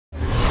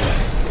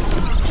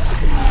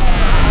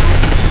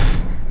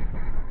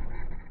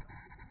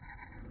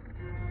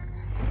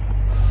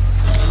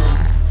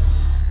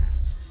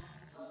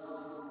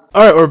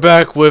Alright, we're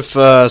back with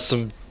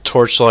some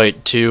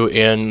Torchlight 2,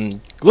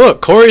 and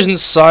look, Corey's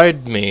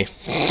inside me.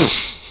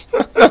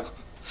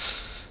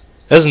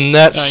 Isn't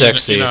that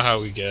sexy? You know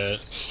how we get.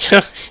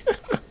 Yeah.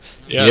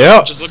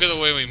 Yeah. Just look at the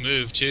way we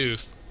move, too.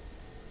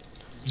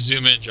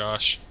 Zoom in,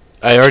 Josh.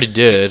 I already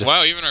did.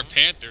 Wow, even our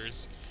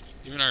panthers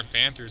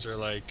are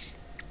like...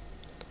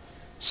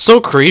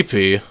 So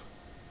creepy.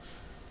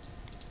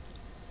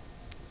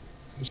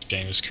 This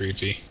game is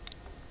creepy.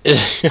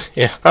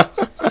 Yeah.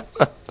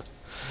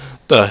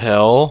 The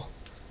hell?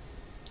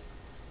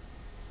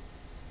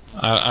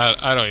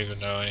 I don't even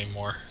know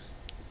anymore.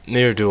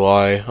 Neither do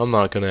I. I'm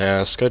not gonna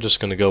ask. I'm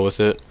just gonna go with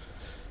it.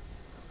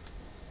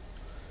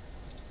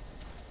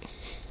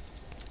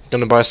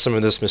 Gonna buy some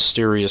of this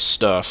mysterious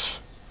stuff.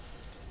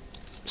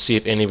 See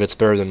if any of it's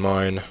better than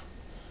mine.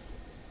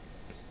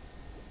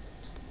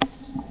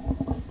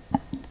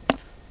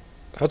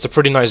 That's a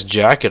pretty nice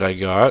jacket I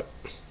got.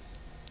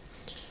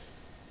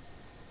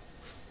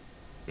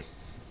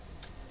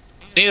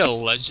 I need a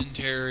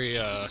legendary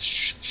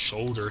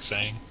shoulder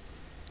thing.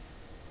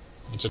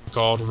 What's it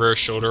called? Rare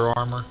shoulder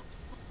armor?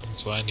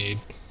 That's what I need.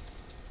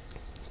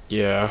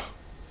 Yeah.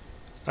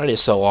 I need to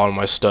sell a lot of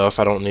my stuff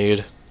I don't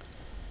need.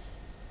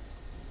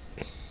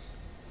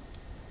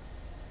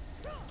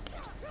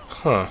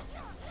 Huh.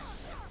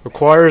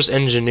 Requires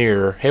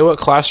engineer. Hey, what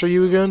class are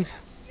you again?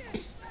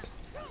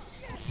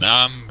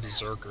 Nah, I'm a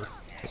berserker.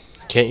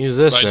 Can't use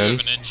this but then. I do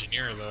have an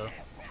engineer though.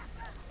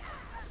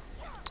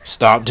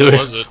 Stop doing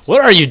What was it?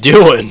 What are you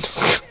doing?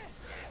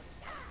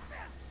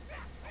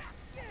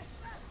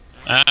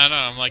 I don't know,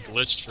 I'm like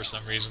glitched for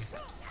some reason.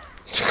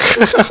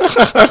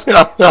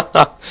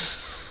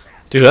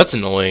 Dude, that's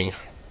annoying.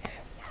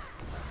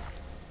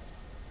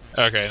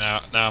 Okay,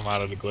 now I'm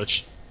out of the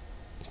glitch.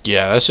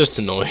 Yeah, that's just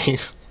annoying.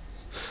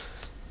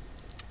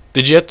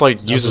 Did you have to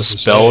like use a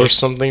spell or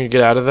something to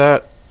get out of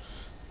that?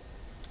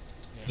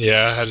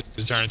 Yeah, I had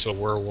to turn into a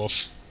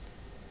werewolf.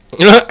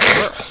 Where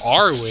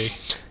are we?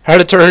 Had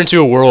to turn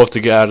into a werewolf to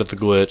get out of the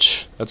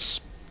glitch.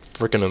 That's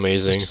freaking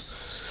amazing.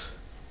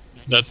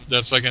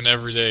 That's like an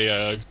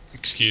everyday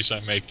excuse I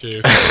make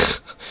too.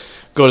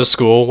 Go to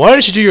school. Why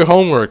didn't you do your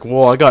homework?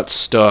 Well, I got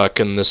stuck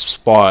in this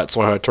spot,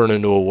 so I had to turn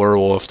into a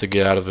werewolf to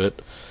get out of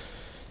it.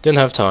 Didn't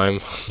have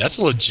time. That's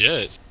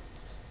legit.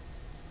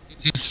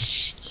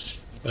 That's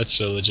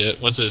so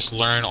legit. What's this?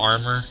 Learn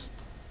armor?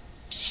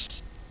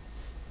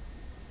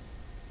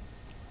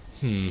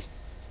 Ooh.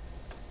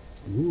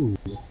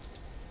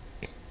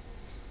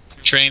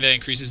 Training that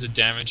increases the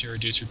damage and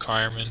reduce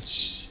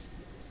requirements.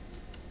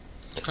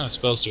 What kind of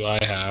spells do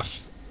I have?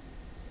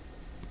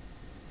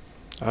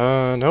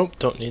 Nope,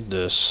 don't need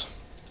this.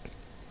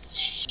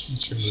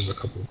 Let's remove a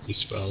couple of these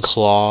spells.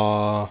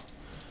 Claw.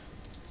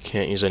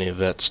 Can't use any of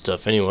that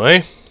stuff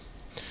anyway.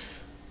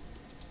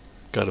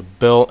 Got a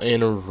belt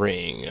and a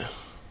ring.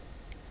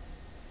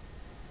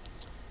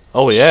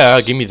 Oh yeah,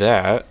 give me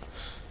that.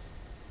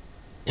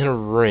 And a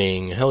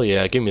ring. Hell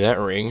yeah, give me that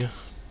ring.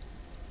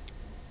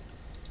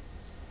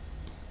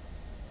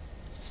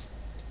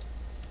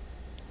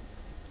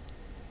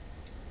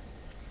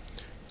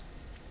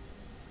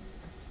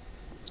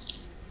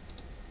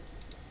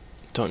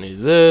 Don't need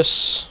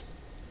this.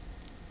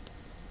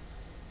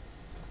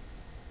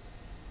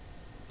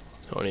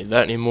 Don't need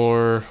that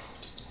anymore.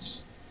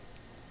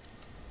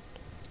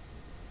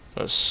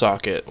 A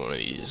socket, one of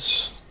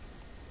these.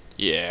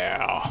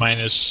 Yeah.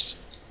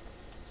 Minus.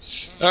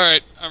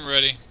 Alright, I'm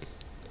ready.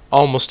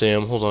 Almost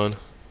am, hold on.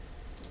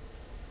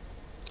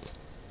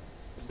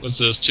 What's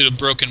this? To the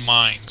broken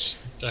mines.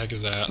 What the heck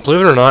is that?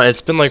 Believe it or not,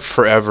 it's been like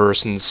forever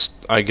since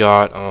I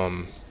got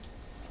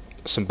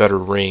some better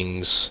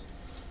rings.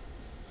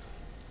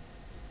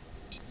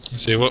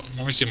 Let's see,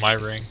 let me see my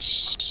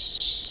rings.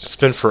 It's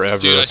been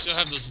forever. Dude, I still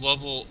have this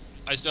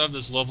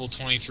level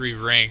 23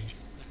 ring.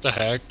 What the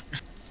heck?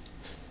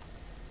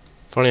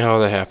 Funny how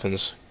that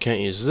happens. Can't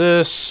use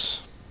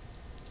this.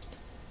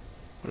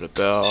 What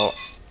about...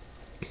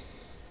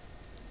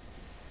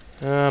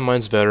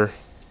 mine's better.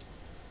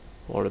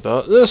 What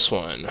about this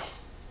one?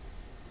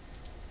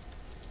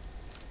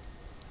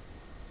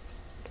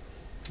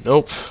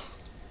 Nope.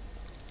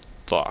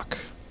 Fuck.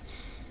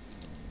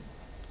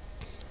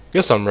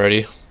 Guess I'm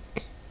ready.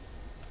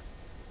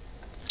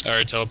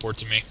 Alright, teleport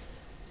to me.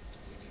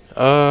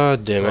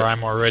 Damn it. Or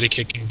I'm already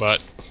kicking butt.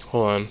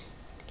 Hold on.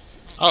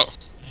 Oh,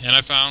 and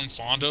I found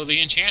Fondo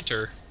the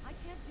Enchanter.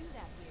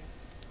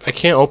 I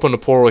can't open the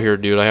portal here,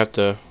 dude. I have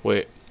to...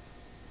 Wait.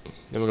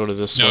 Then we go to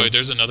this one. No,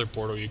 there's another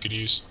portal you could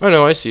use. I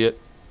know, I see it.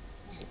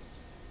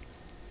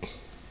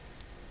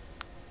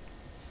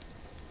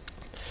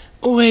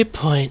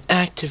 Waypoint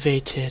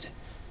activated.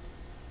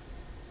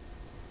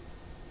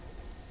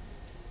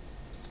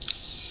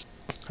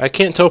 I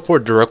can't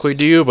teleport directly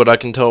to you, but I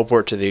can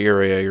teleport to the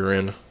area you're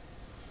in.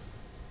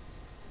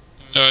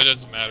 No, it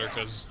doesn't matter,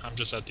 because I'm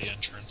just at the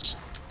entrance.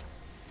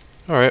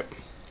 Alright.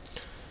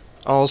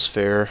 All's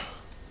fair.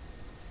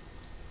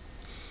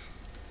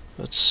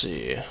 Let's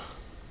see.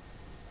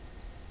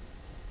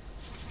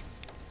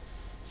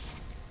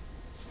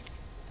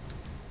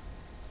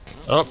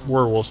 Oh,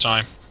 werewolf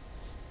time.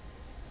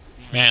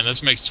 Man,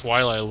 this makes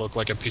Twilight look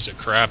like a piece of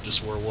crap,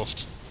 this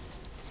werewolf.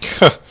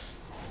 I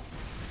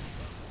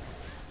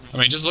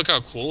mean, just look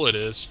how cool it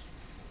is.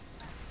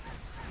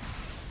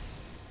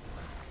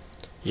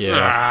 Yeah.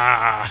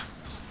 Ah.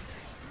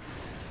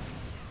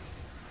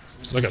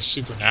 It's like a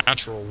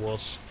supernatural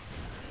wolf.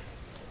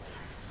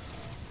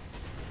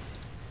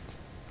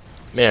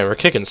 Man, we're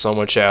kicking so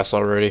much ass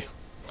already.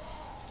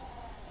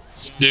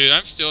 Dude,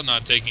 I'm still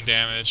not taking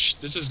damage.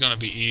 This is gonna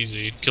be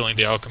easy, killing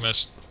the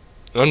alchemist.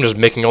 I'm just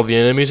making all the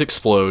enemies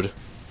explode.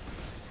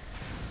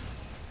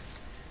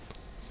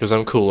 Because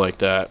I'm cool like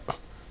that.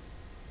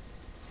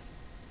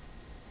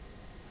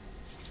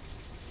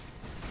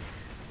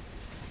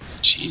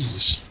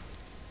 Jesus.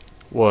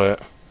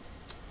 What?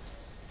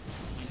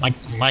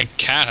 My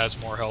cat has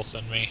more health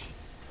than me.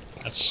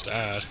 That's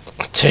sad.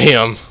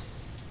 Damn.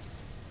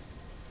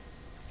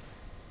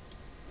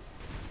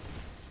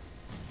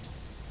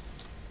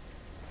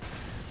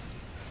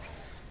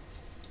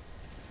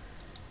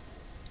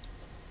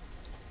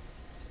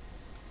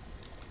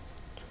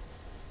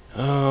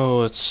 Oh,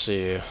 let's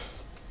see.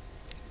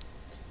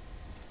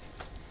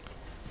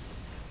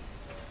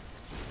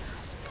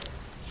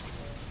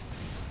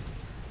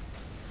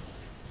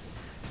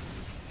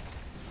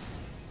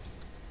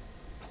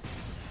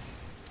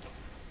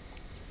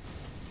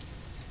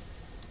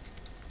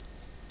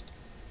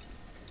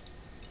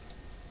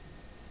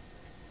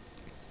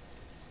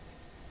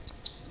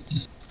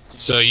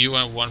 So you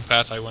went one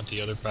path, I went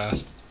the other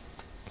path.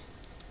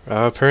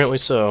 Apparently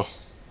so.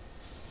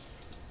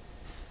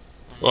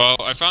 Well,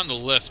 I found the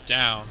lift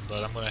down,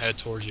 but I'm gonna head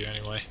towards you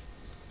anyway.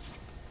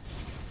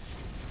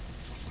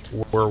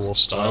 Werewolf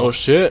style. Oh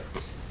shit.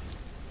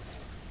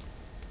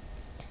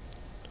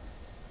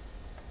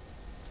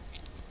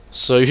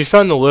 So if you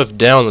found the lift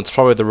down, that's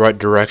probably the right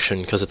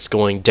direction, because it's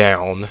going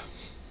down.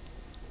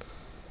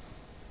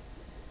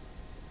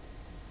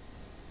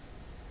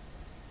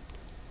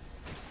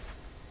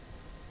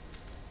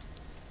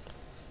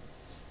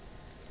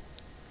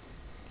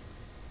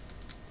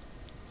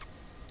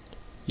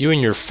 You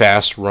and your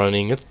fast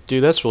running,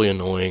 dude, that's really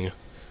annoying.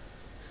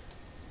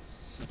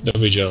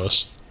 Don't be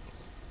jealous.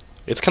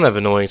 It's kind of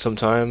annoying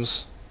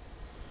sometimes.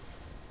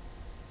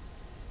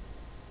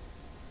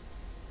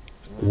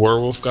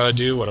 Werewolf gotta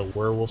do what a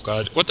werewolf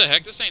gotta do. What the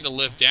heck? This ain't the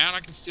lift down. I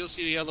can still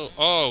see the other.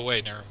 Oh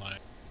wait, never mind.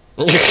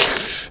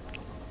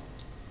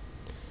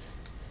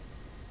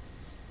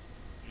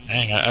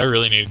 Dang, I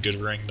really need a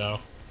good ring though.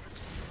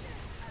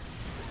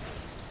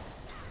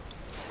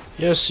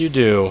 Yes, you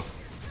do.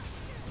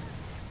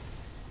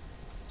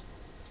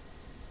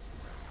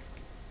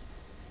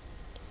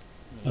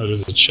 Oh,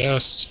 there's a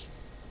chest.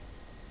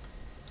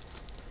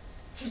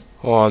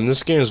 Hold on,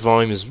 this game's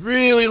volume is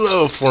really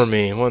low for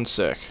me. One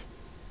sec.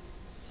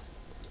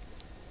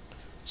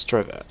 Let's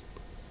try that.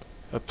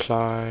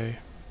 Apply.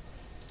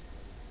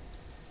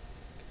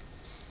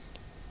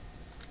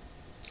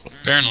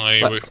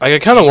 Apparently, I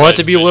kind of want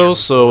it to be low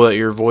so that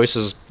your voice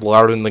is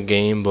louder in the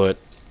game, but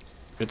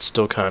it's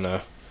still kind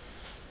of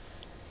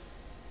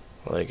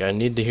like I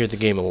need to hear the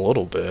game a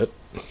little bit.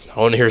 I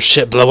want to hear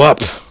shit blow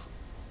up.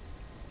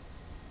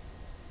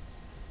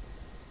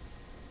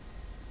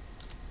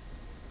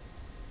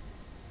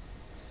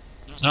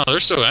 No,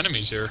 there's still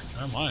enemies here.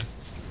 Never mind.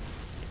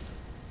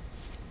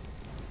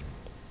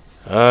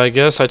 I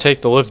guess I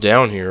take the lift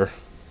down here.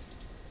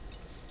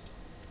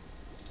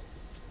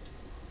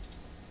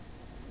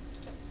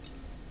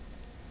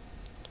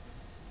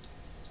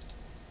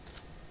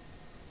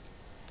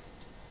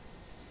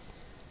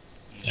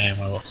 Damn,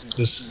 well,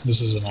 this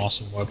is an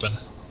awesome weapon.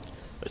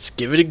 Let's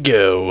give it a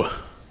go.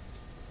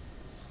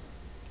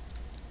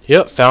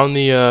 Yep, found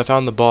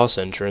the boss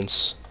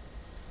entrance.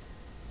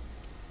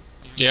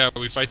 Yeah,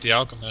 we fight the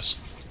alchemist.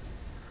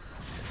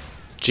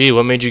 Gee,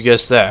 what made you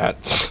guess that?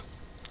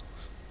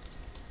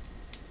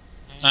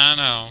 I don't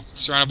know.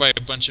 Surrounded by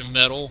a bunch of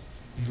metal,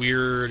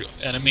 weird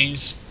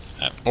enemies.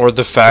 Or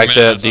the fact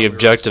that the we were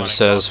objective fighting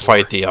says God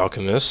fight the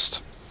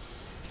alchemist.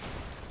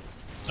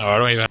 Oh, I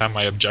don't even have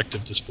my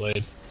objective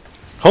displayed.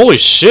 Holy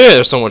shit,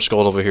 there's so much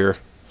gold over here.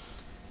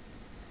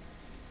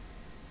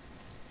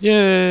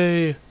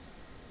 Yay!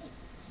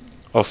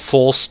 A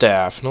full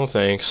staff, no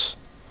thanks.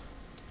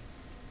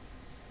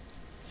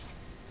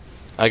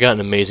 I got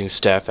an amazing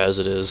staff as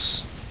it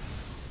is.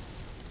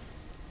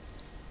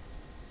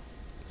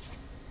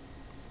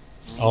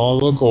 All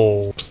the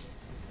gold.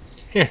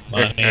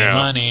 Money,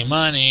 money,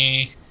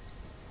 money.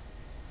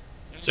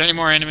 Is there any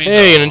more enemies?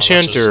 Hey, Oh, an that's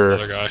just enchanter.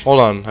 another guy.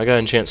 Hold on, I got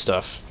enchant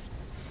stuff.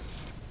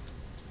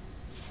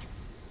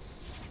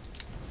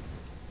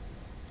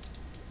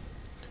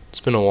 It's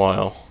been a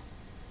while.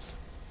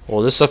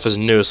 Well, this stuff is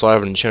new, so I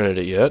haven't enchanted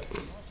it yet.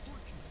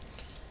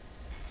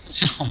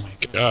 Oh my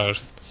god.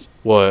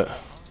 What?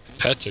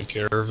 Pet took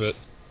care of it.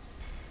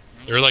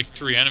 There were like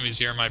 3 enemies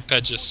here, and my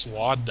pet just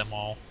swadded them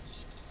all.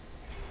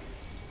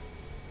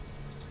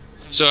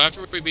 So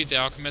after we beat the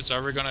alchemist,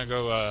 are we gonna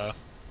go, I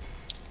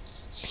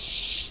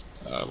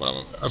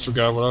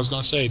forgot what I was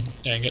gonna say,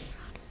 dang it.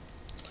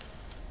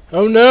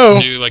 Oh no!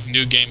 Do like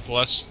New Game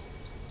Plus?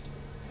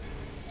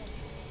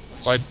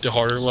 fight the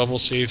harder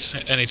levels, see if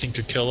anything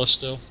could kill us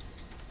still.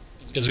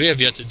 Because we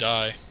have yet to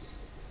die.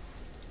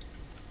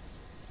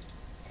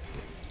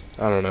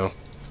 I don't know.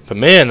 But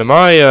man, am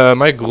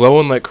I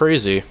glowing like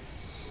crazy?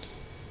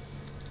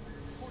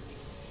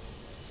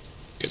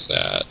 Get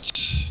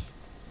that.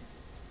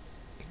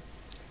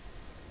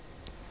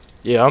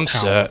 Yeah, I'm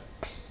set.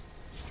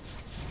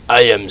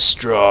 I am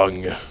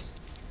strong.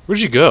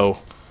 Where'd you go?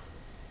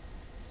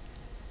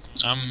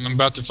 I'm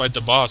about to fight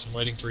the boss. I'm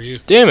waiting for you.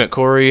 Damn it,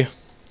 Corey.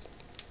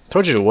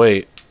 Told you to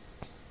wait.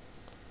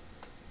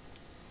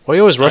 Why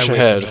you always rush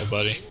ahead?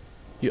 Nobody.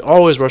 You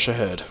always rush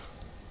ahead.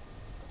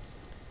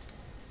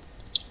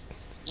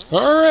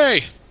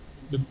 Hooray!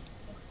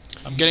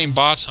 I'm getting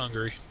boss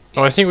hungry.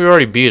 Oh, I think we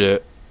already beat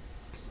it.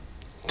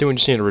 I think we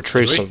just need to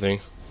retrace Did we?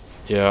 something.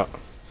 Yeah.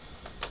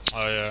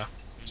 Oh yeah.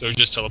 So we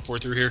just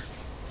teleport through here?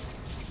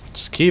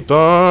 Just keep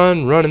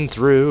on running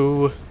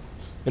through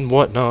and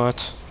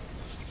whatnot.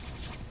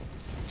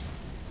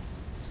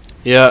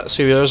 Yeah,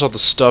 see, there's all the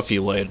stuff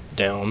you laid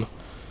down.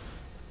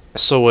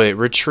 So wait,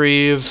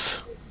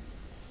 retrieve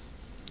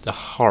the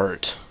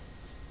heart.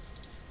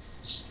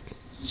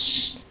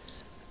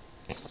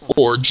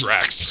 Or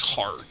Drax's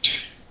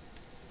heart.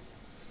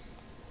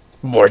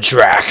 More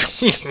Drac.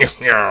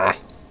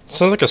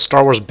 Sounds like a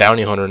Star Wars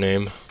bounty hunter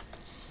name.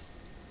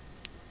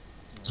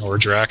 Or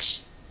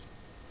Drax.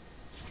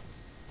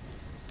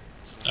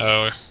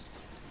 Oh,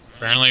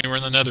 apparently we're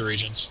in the nether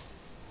regions.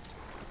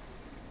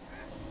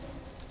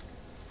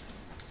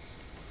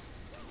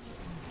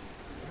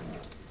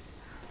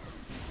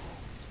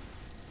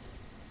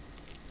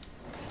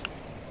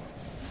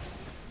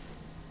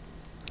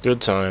 Good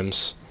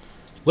times.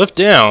 Lift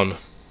down.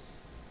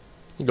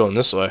 You're going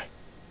this way.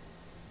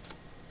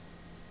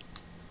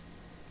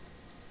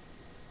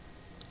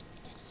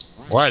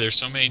 Why? There's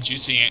so many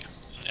juicy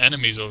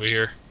enemies over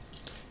here.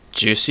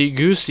 Juicy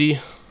goosey.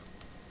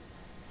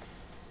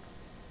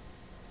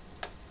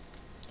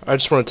 I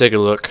just want to take a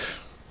look.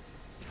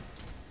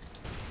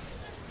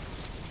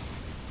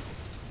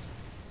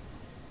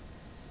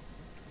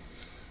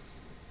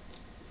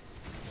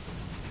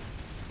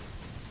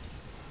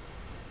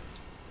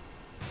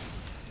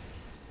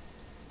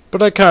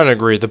 But I kind of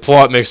agree, the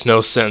plot makes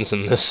no sense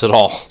in this at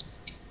all.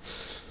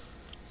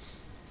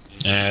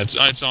 Yeah,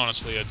 it's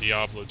honestly a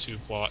Diablo 2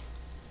 plot.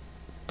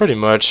 Pretty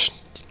much.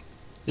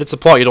 It's a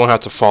plot you don't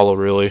have to follow,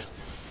 really.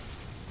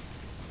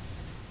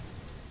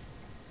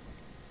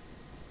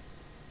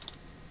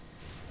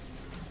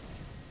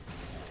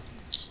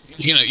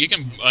 You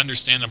can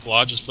understand the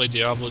plot, just play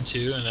Diablo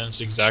 2, and then it's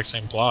the exact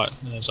same plot.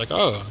 And it's like,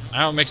 oh,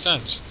 now it makes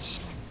sense.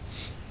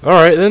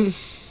 Alright then.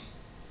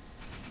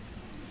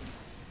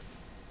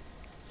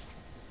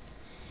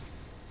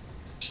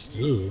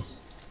 Ooh.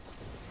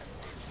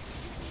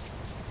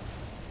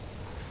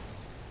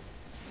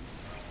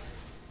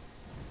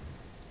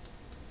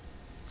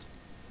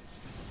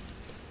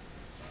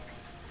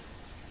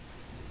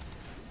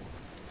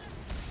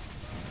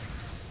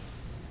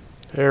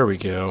 There we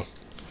go.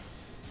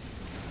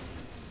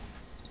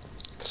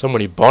 So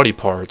many body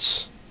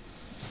parts.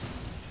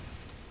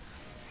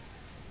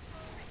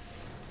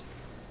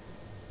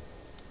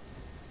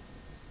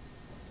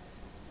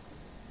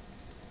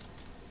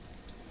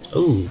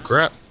 Oh,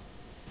 crap.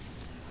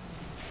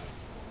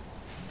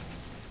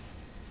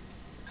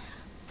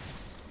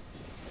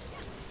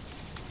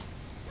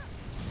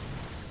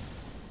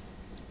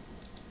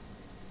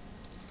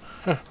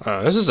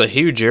 This is a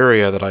huge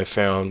area that I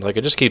found. Like,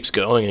 it just keeps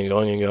going and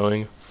going and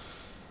going.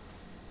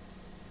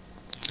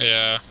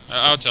 Yeah,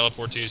 I'll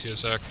teleport to you in a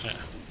sec. Yeah.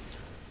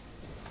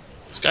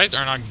 These guys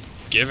are not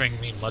giving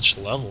me much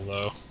level,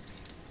 though.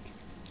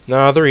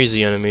 Nah, they're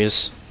easy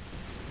enemies.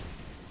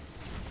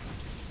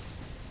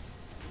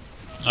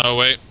 Oh,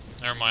 wait.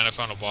 Never mind, I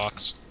found a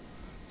box.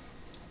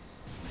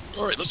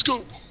 Alright, let's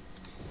go!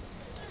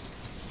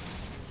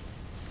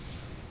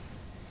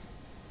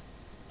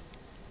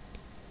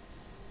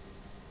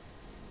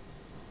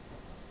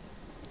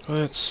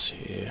 Let's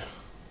see.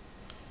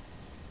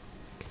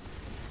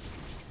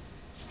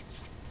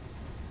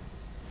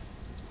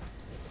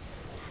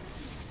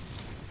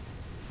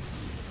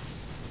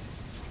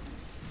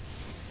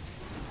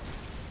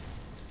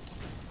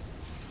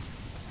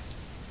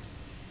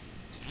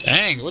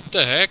 Dang, what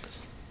the heck?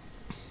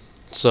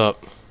 What's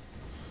up?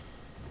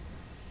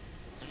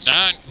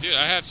 Dude,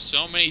 I have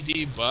so many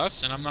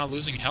debuffs and I'm not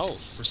losing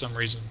health for some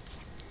reason.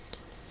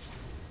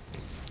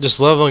 Just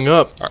leveling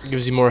up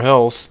gives you more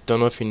health. Don't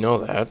know if you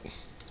know that.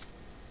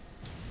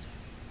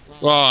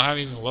 Well, I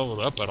haven't even leveled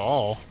up at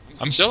all.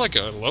 I'm still like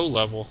a low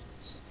level.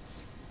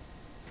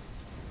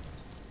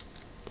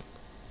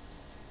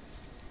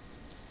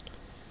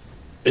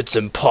 It's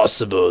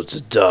impossible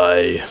to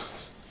die.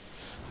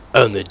 I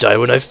only die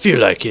when I feel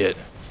like it.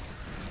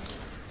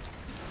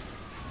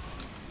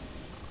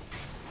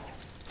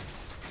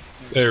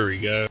 There we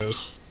go.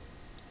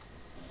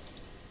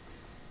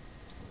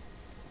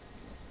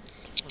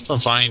 I'm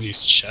finding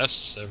these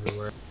chests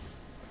everywhere.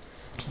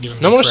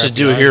 Not much to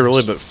do here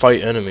really but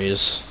fight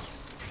enemies.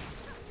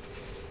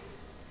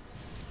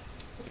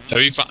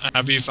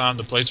 Have you found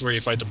the place where you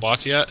fight the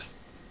boss yet?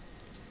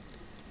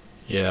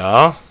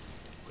 Yeah,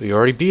 we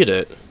already beat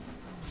it.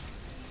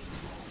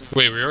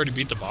 Wait, we already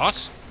beat the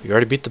boss? We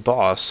already beat the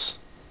boss.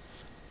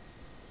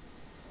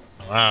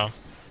 Wow.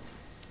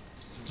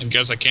 I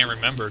guess I can't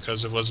remember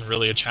because it wasn't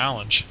really a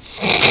challenge.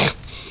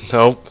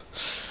 Nope.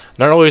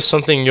 Not always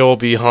something you'll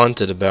be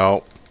haunted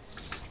about.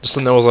 Just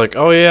something that was like,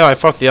 oh yeah, I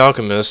fought the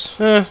alchemist.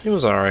 He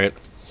was alright.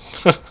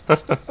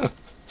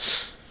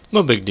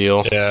 No big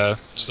deal. Yeah,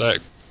 it's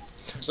like,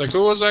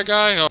 who was that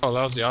guy? Oh,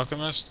 that was the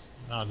alchemist?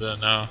 No, I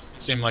didn't know. It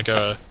seemed like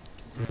a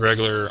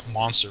regular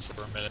monster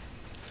for a minute.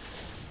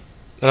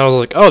 And I was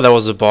like, oh, that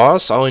was the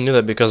boss? I only knew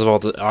that because of all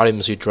the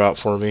items he dropped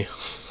for me.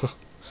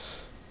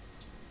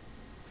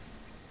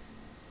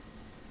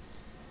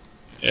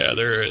 Yeah,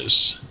 there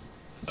is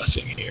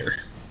nothing here.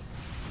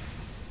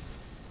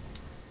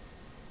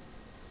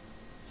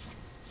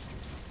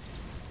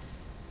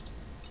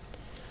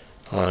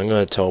 I'm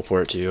gonna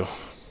teleport to you.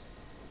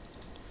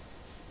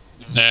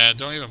 Nah,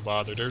 don't even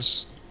bother.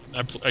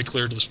 I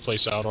cleared this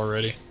place out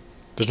already.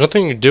 There's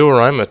nothing to do where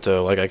I'm at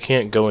though, like I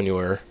can't go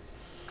anywhere.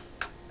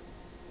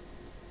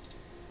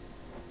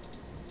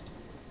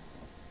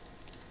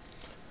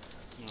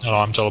 Oh,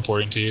 I'm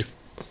teleporting to you.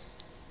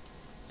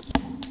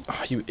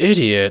 Oh, you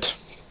idiot.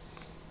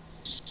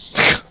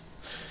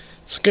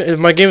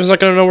 My game is not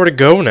gonna know where to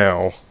go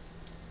now.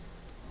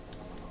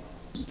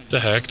 What the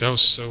heck? That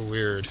was so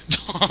weird.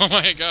 Oh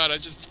my god, I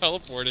just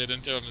teleported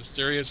into a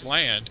mysterious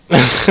land.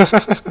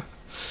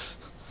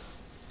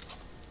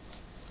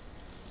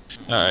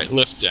 Alright,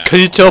 lift down. Cause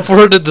you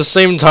teleported at the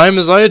same time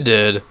as I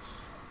did.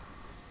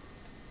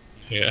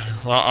 Yeah,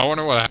 well, I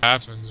wonder what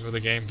happens with the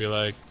game be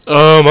like.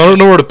 I don't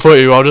know where to put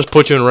you, I'll just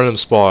put you in a random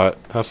spot.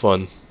 Have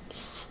fun.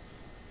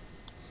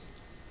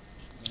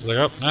 Like,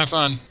 oh, have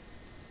fun.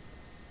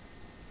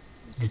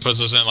 It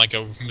puts us in like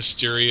a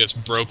mysterious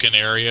broken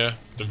area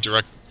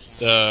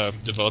the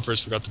developers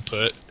forgot to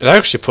put. It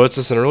actually puts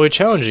us in a really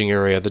challenging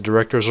area the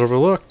directors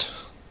overlooked.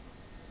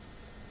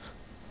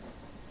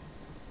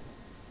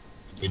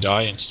 We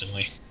die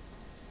instantly.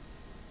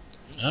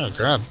 Oh,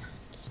 crap.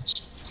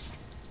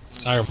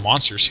 Entire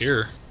monsters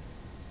here.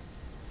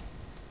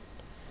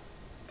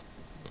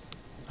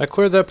 I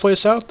cleared that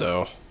place out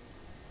though.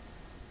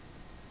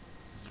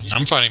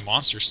 I'm fighting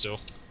monsters still.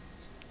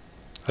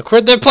 I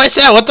cleared that place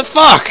out, what the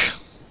fuck?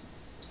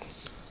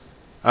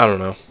 I don't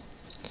know.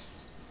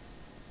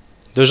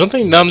 There's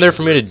nothing down there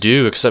for me to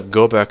do except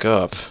go back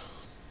up.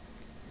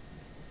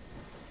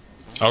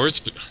 Oh,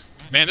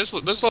 man, this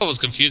level is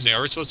confusing.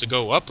 Are we supposed to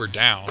go up or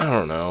down? I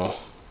don't know.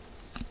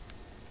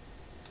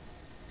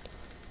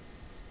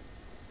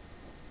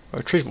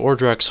 Retrieve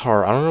Ordrak's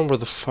heart. I don't know where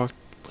the fuck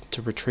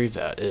to retrieve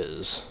that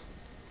is.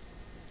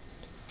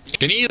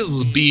 Can you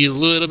be a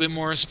little bit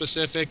more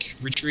specific?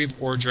 Retrieve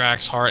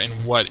Ordrak's heart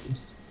in what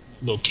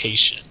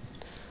location?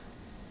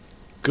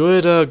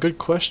 Good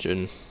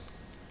question.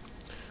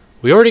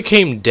 We already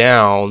came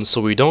down,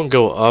 so we don't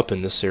go up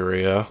in this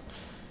area.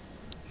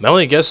 My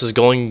only guess is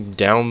going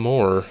down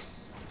more.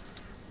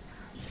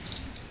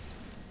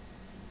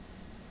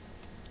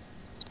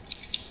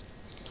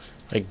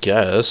 I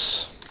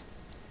guess.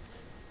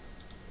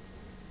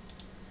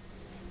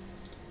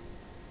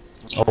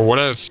 Or what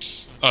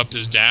if up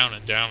is down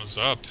and down is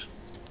up?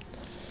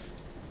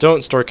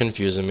 Don't start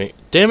confusing me.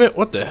 Damn it,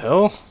 what the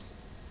hell?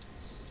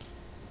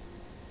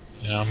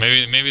 Yeah,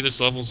 maybe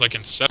this level's like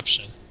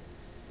Inception.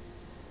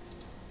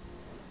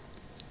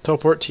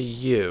 Teleport to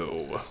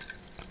you.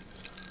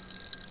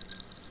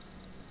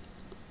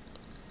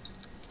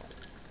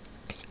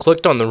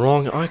 Clicked on the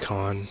wrong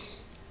icon.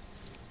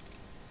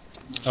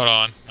 Hold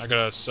on, I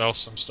gotta sell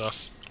some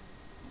stuff.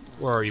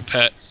 Where are you,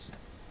 pet?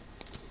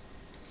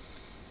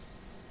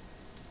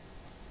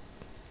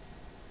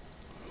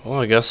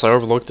 Well, I guess I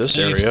overlooked this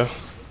area.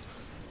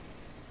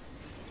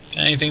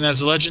 Anything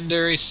that's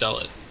legendary, sell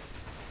it.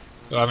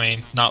 I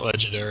mean, not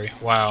legendary.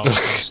 Wow,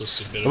 I'm so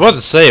stupid. I'm about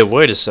to say,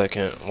 wait a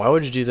second. Why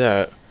would you do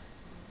that?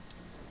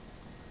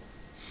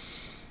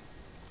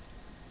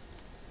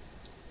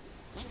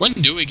 When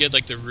do we get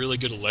like the really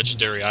good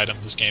legendary item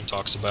this game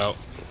talks about?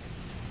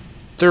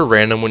 They're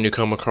random when you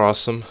come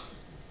across them.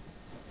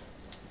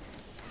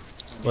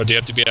 What, do you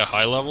have to be at a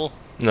high level?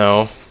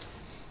 No.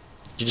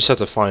 You just have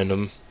to find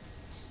them.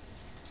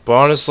 But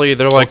honestly,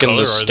 they're like in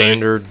the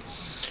standard...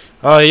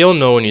 you'll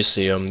know when you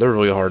see them. They're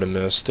really hard to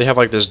miss. They have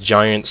like this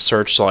giant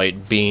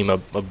searchlight beam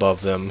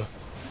above them.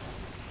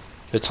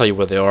 They tell you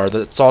where they are.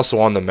 It's also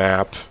on the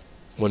map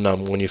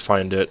when you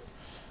find it.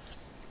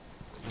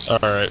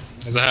 Alright,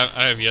 because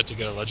I have yet to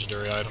get a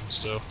legendary item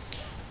still.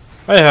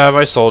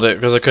 I sold it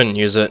because I couldn't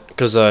use it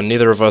because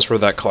neither of us were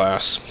that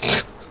class.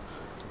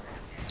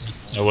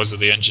 Oh, was it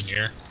the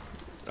engineer?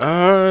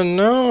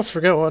 No, I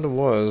forget what it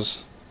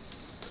was.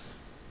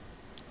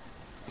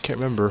 I can't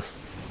remember.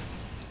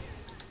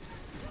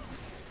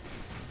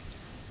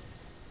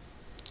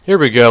 Here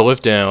we go,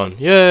 lift down.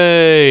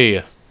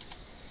 Yay!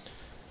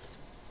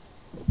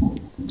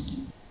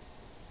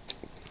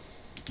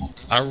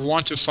 I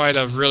want to fight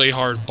a really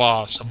hard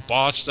boss. A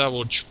boss that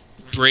will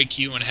break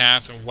you in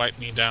half and wipe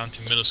me down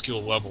to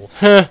minuscule level.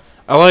 Heh.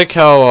 I like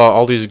how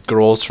all these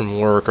girls from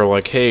work are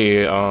like,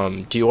 hey,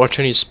 do you watch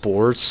any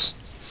sports?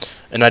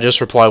 And I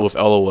just reply with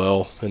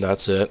LOL, and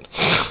that's it.